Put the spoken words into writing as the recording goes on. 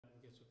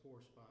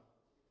4 spot.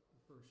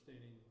 The first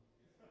inning,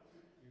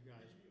 you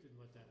guys didn't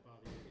let that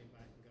bother you. Came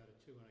back and got a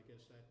 2, and I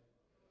guess that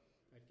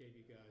gave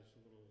you guys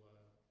a little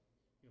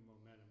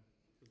momentum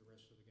for the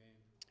rest of the game.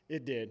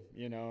 It did,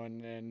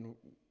 and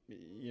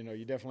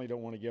you definitely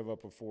don't want to give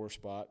up a 4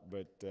 spot,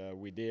 but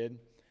we did.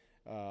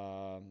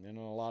 And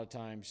a lot of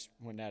times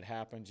when that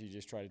happens, you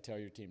just try to tell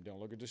your team, don't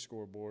look at the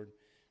scoreboard.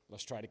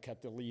 Let's try to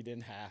cut the lead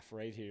in half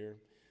right here.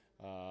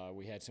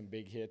 We had some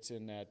big hits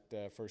in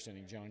that first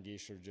inning. John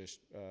Giesler, just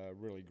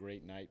really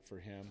great night for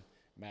him.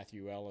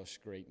 Matthew Ellis,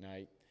 great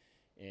night.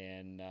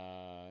 And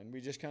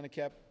we just kind of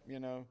kept,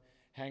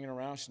 hanging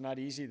around. It's not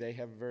easy. They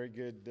have a very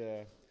good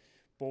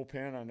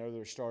bullpen. I know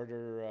their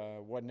starter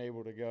wasn't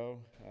able to go,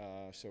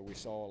 so we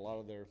saw a lot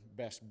of their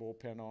best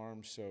bullpen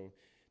arms. So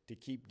to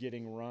keep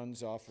getting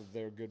runs off of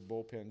their good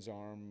bullpen's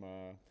arm,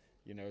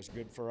 is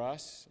good for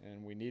us,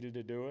 and we needed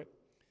to do it,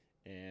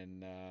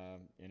 and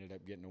ended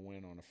up getting a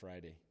win on a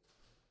Friday.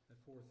 That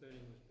 4th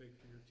inning was big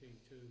for your team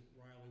too.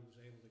 Riley was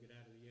able to get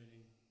out of the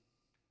inning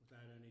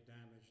without any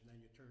damage, and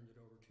then you turned it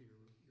over to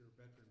your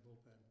veteran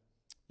bullpen.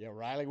 Yeah,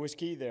 Riley was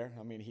key there.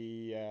 I mean,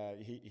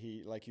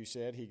 he like you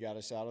said, he got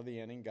us out of the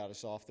inning, got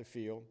us off the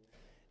field,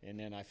 and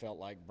then I felt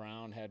like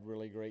Brown had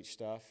really great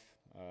stuff.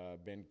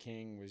 Ben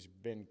King was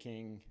Ben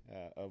King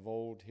of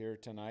old here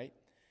tonight,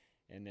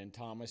 and then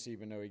Thomas,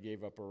 even though he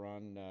gave up a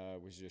run,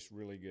 was just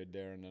really good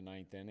there in the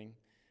 9th inning,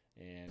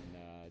 and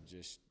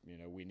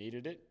we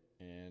needed it,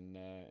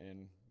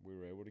 and we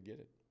were able to get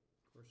it.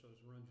 Of course,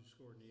 those runs you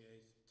scored in the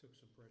 8th took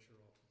some pressure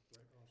off,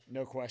 right? Also.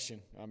 No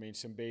question. I mean,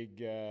 some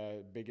big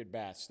at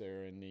bats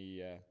there in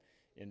the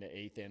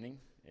 8th inning,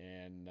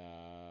 and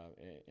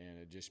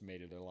it just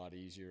made it a lot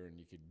easier, and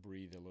you could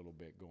breathe a little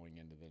bit going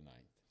into the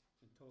 9th.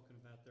 And talking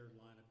about their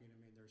lineup,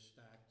 they're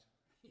stacked,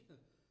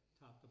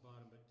 top to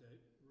bottom, but they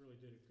really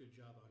did a good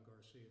job on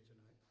Garcia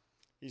tonight.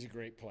 He's a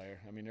great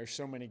player. I mean, there's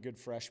so many good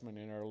freshmen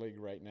in our league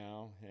right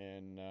now,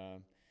 and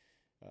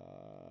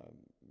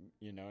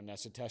and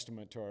that's a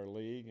testament to our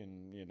league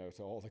and,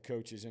 to all the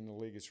coaches in the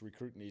league. It's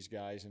recruiting these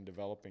guys and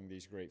developing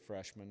these great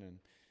freshmen. And,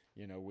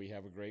 we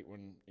have a great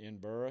one in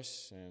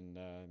Burris, and,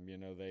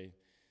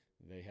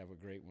 they have a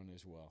great one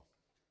as well.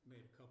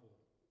 Made a couple,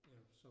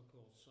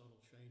 so-called subtle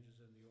changes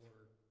in the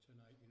order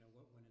tonight.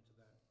 What went into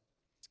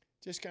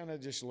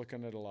that? Just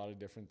looking at a lot of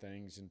different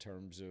things in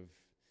terms of,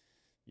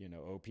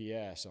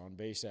 OPS, on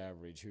base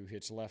average, who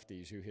hits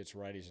lefties, who hits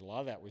righties. A lot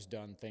of that was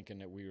done thinking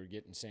that we were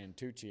getting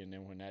Santucci, and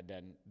then when that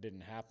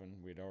didn't happen,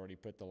 we'd already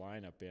put the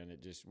lineup in.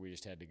 We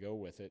just had to go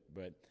with it.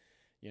 But,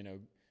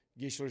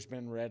 Giesler's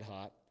been red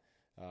hot,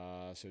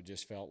 so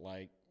just felt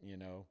like,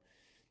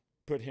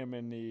 put him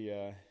in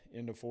the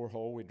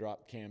 4-hole. We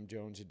dropped Cam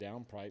Jones a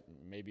down pipe.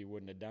 Maybe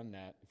wouldn't have done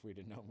that if we'd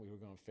have known we were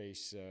going to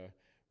face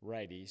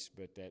righties.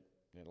 But that,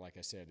 like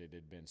I said, it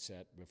had been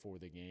set before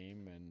the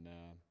game, and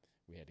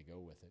we had to go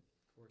with it.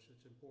 Of course,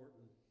 it's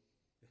important.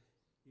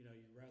 You'd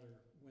rather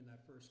win that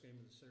first game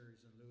of the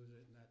series than lose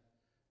it, and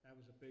that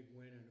was a big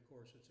win. And of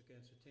course, it's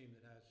against a team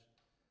that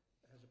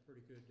has a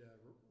pretty good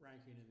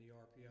ranking in the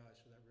RPI,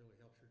 so that really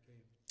helps your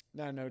team.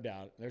 No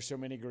doubt. There's so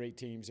many great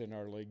teams in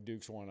our league.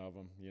 Duke's one of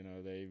them.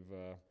 They've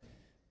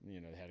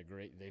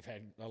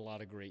had a lot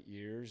of great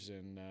years,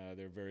 and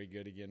they're very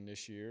good again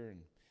this year.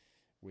 And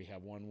we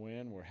have 1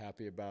 win. We're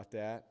happy about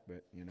that,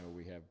 but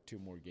we have 2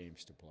 more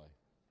games to play.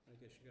 I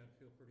guess you got to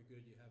feel pretty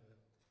good. You have a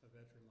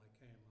veteran like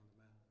Cam on the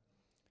mound.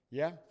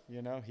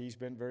 Yeah, he's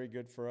been very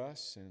good for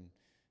us, and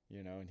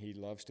and he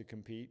loves to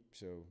compete.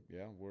 So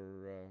yeah,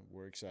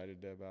 we're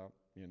excited about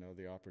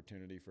the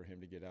opportunity for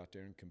him to get out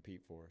there and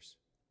compete for us.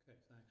 Okay,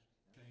 thanks.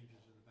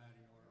 Changes in the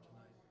batting order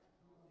tonight.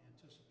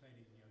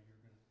 Anticipating you're going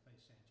to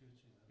face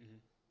Santucci,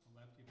 the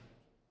lefty,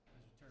 but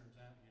as it turns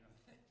out, it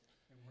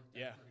worked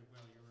out pretty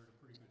well. You were at a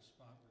pretty good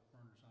spot with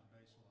runners on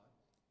base a lot.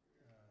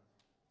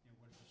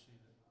 What did you see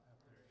out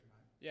there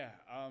tonight? Yeah,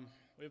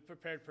 we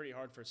prepared pretty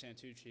hard for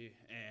Santucci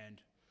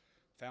and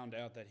found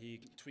out that he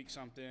tweaked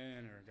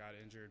something or got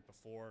injured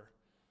before.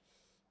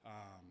 I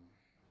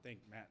think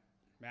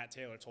Matt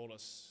Taylor told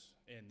us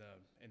in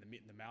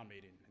the mound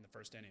meeting in the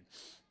first inning.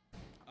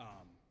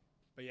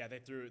 But yeah, they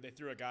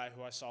threw a guy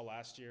who I saw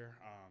last year.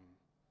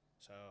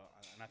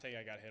 And I think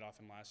I got hit off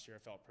him last year. I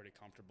felt pretty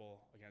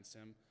comfortable against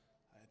him.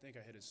 I think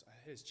I hit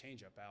his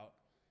changeup out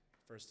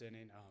first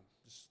inning.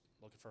 Just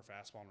looking for a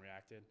fastball and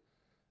reacted.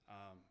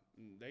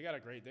 They got a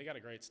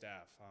great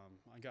staff.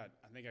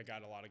 I think I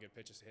got a lot of good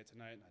pitches to hit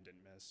tonight, and I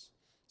didn't miss.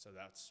 So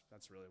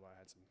that's really why I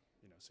had some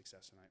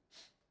success tonight.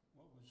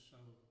 What was so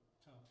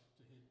tough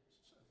to hit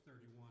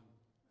 31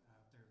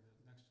 out there,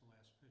 the next to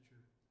last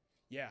pitcher?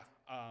 Yeah,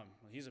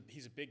 he's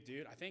a big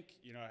dude. I think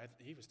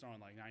he was throwing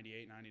like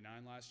 98,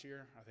 99 last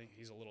year. I think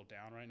he's a little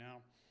down right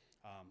now.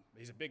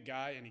 He's a big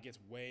guy, and he gets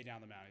way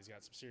down the mound. He's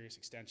got some serious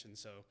extension,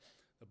 so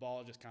the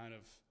ball just kind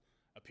of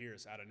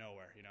appears out of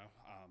nowhere,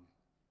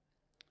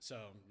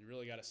 So you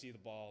really got to see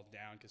the ball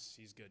down because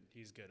he's good.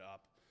 He's good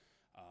up,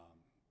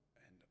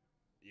 and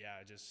yeah,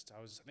 I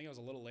think I was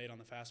a little late on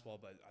the fastball,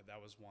 but that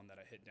was one that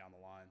I hit down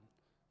the line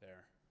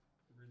there.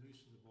 The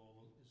release of the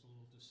ball is a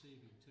little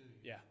deceiving too.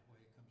 Yeah. The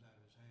way it comes out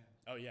of his hand.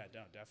 Oh yeah,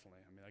 no, definitely.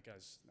 I mean, that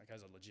guy's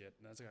a legit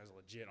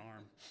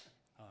arm.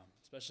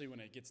 Especially when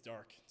it gets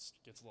dark, it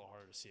gets a little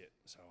harder to see it.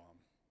 So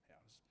yeah,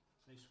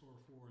 They score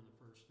 4 in the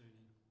first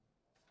inning.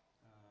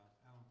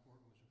 How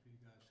important was it for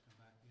you guys to come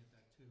back and get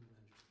that 2 and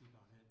then just keep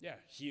on hitting? yeah,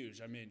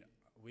 huge. I mean,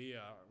 we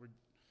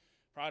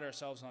pride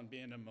ourselves on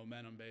being a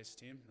momentum-based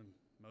team. The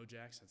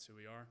Mojacks, that's who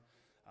we are.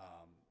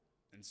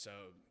 And so,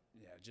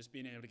 yeah, just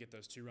being able to get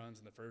those 2 runs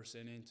in the first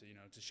inning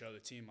to show the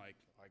team like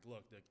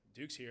look, the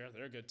Duke's here,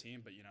 they're a good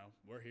team, but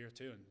we're here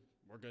too, and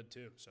we're good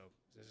too. So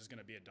this is going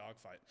to be a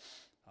dogfight,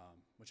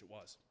 which it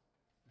was.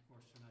 Of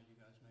course, tonight you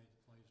guys made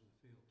the plays in the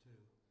field too.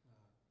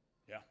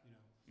 Yeah.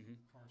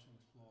 Carson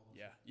was flawless.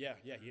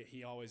 Yeah.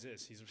 He always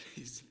is.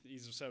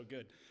 He's so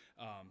good.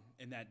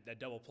 And that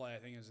double play, I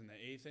think, is in the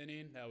 8th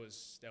inning. That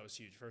was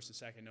huge. First and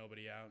second,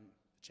 nobody out.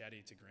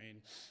 Chatty to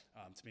Green.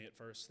 To me, at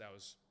first, that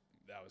was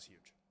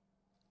huge.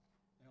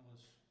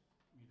 Ellis,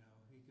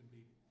 he can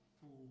be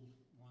fooled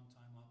one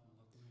time up and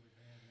look really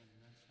bad, and then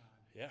the next time.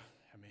 Yeah,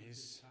 I mean he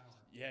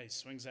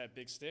swings that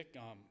big stick.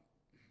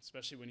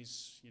 Especially when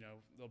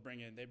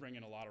they bring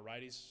in a lot of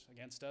righties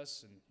against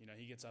us, and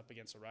he gets up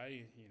against a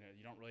righty.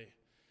 You don't really,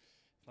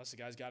 unless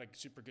the guy's got a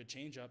super good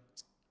changeup,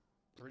 it's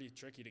pretty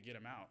tricky to get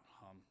him out.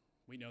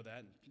 We know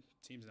that, and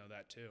teams know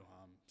that too.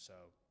 So,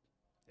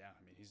 yeah,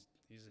 I mean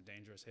he's a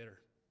dangerous hitter,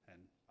 and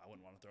I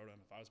wouldn't want to throw to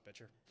him if I was a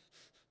pitcher.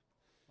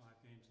 5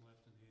 games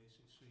left in the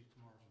ACC.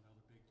 Tomorrow's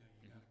another big day.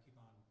 You got to keep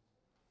on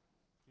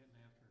getting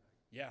after it.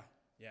 Yeah,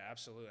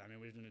 absolutely. I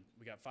mean,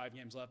 we got 5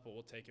 games left, but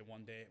we'll take it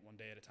one day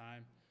at a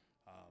time.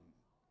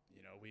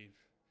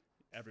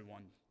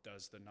 Everyone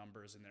does the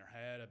numbers in their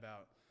head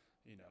about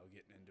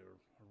getting into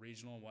a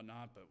regional and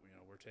whatnot, but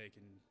we're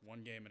taking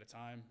one game at a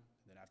time.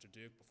 And then after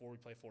Duke, before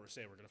we play Florida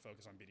State, we're going to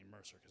focus on beating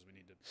Mercer because we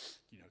need to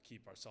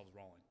keep ourselves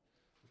rolling.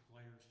 The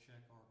players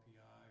check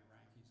RPI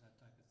rankings, that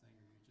type of thing,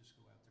 or you just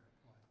go out there and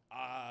play?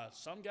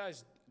 Some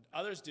guys,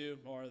 others do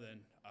more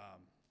than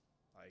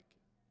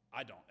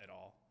I don't at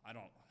all. I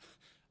don't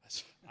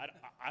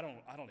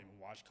even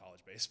watch college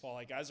baseball.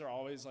 Like, guys are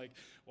always like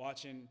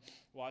watching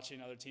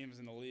other teams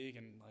in the league,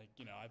 and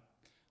I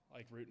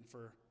like rooting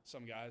for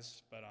some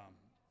guys, but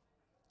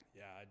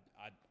yeah,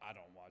 I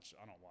don't watch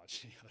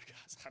any other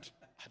guys.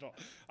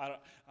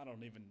 I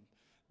don't even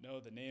know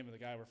the name of the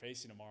guy we're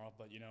facing tomorrow,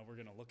 but we're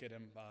gonna look at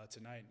him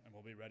tonight, and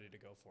we'll be ready to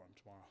go for him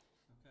tomorrow.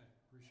 Okay,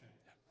 appreciate it.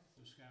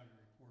 The scouting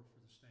report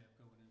for the staff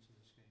going into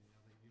this game.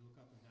 You look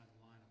up and down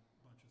the line,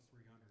 a bunch of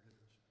 300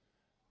 hitters.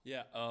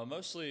 Yeah,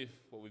 mostly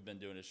what we've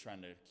been doing is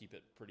trying to keep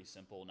it pretty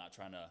simple, not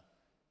trying to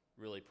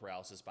really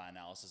paralysis by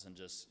analysis, and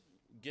just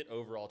get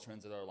overall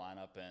trends of our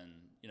lineup. And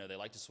they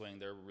like to swing.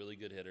 They're really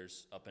good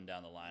hitters up and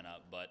down the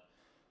lineup, but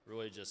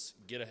really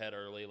just get ahead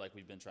early like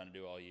we've been trying to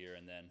do all year,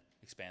 and then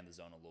expand the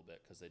zone a little bit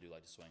because they do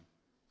like to swing.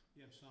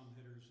 You have some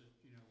hitters that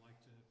like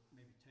to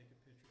maybe take a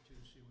pitch or two,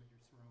 see what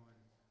you're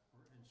throwing,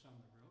 and some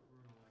that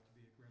really like to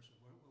be aggressive.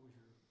 What were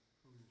you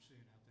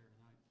seeing out there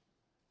tonight?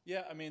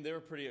 Yeah, I mean, they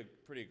were pretty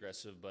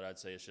aggressive, but I'd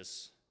say it's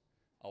just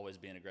always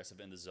being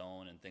aggressive in the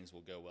zone, and things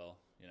will go well,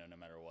 no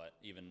matter what,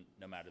 even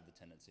no matter the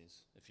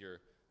tendencies. If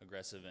you're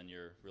aggressive and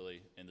you're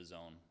really in the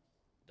zone,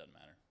 it doesn't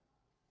matter.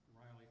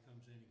 Riley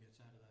comes in, he gets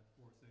out of that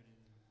 4th inning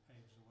and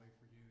paves the way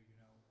for you.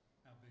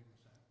 How big was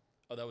that?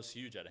 Oh, that was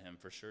huge out of him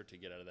for sure to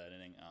get out of that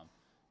inning.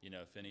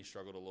 Finney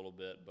struggled a little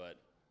bit,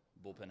 but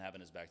bullpen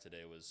having his back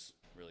today was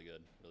really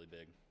good, really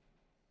big.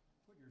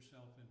 Put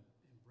yourself in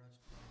Brett's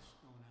place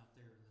going out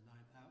there in the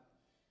 9th.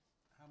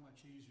 How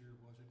much easier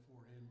was it for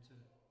him to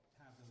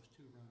have those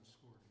 2 runs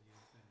scored in the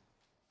 8th inning?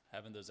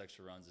 Having those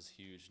extra runs is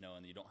huge,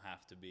 knowing that you don't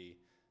have to be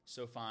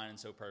so fine and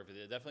so perfect.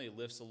 It definitely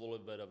lifts a little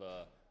bit of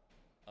a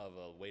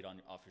weight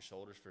off your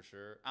shoulders for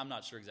sure. I'm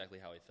not sure exactly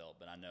how he felt,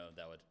 but I know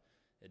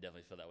it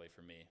definitely felt that way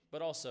for me.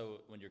 But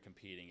also when you're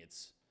competing,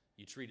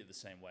 you treat it the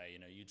same way.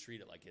 You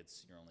treat it like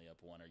you're only up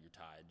 1 or you're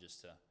tied,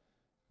 just to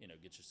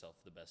get yourself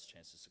the best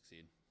chance to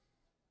succeed.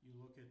 You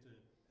look at the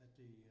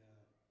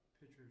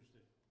pitchers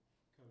that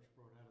Coach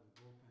brought out of the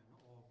bullpen,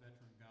 all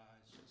veteran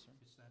guys. Yes, sir.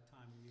 It's that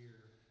time of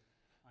year.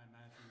 I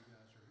imagine you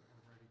guys are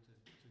ready to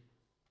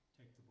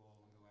take the ball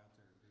and go out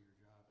there and do your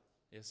job.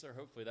 Yes, sir.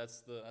 Hopefully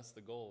that's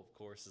the goal, of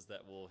course, is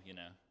that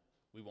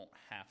we won't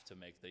have to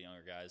make the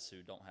younger guys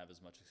who don't have as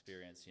much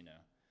experience,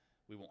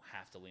 we won't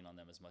have to lean on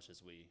them as much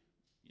as we,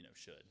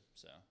 should.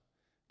 So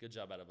good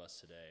job out of us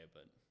today,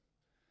 but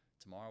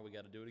tomorrow we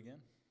got to do it again.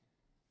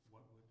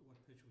 What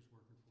pitch was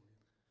working for you?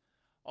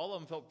 All of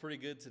them felt pretty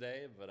good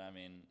today, but I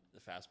mean,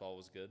 the fastball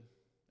was good,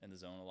 in the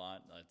zone a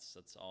lot. That's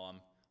all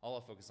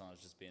I'll focus on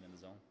is just being in the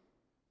zone.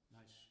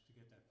 Nice to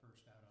get that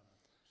first out on a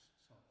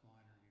soft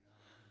liner,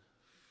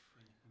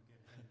 and you can get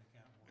ahead in the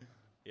count more.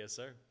 Yes,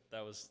 sir.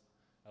 That was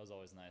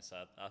always nice.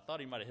 I thought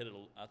he might have hit it.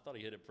 I thought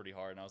he hit it pretty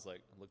hard, and I was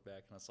like, I looked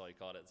back and I saw he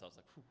caught it. So I was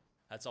like, whew.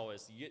 That's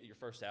always, you get your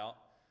first out,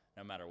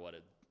 no matter what,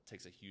 it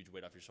takes a huge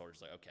weight off your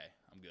shoulders. Like, okay,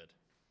 I'm good.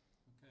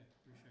 Okay,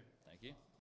 appreciate it. Thank you.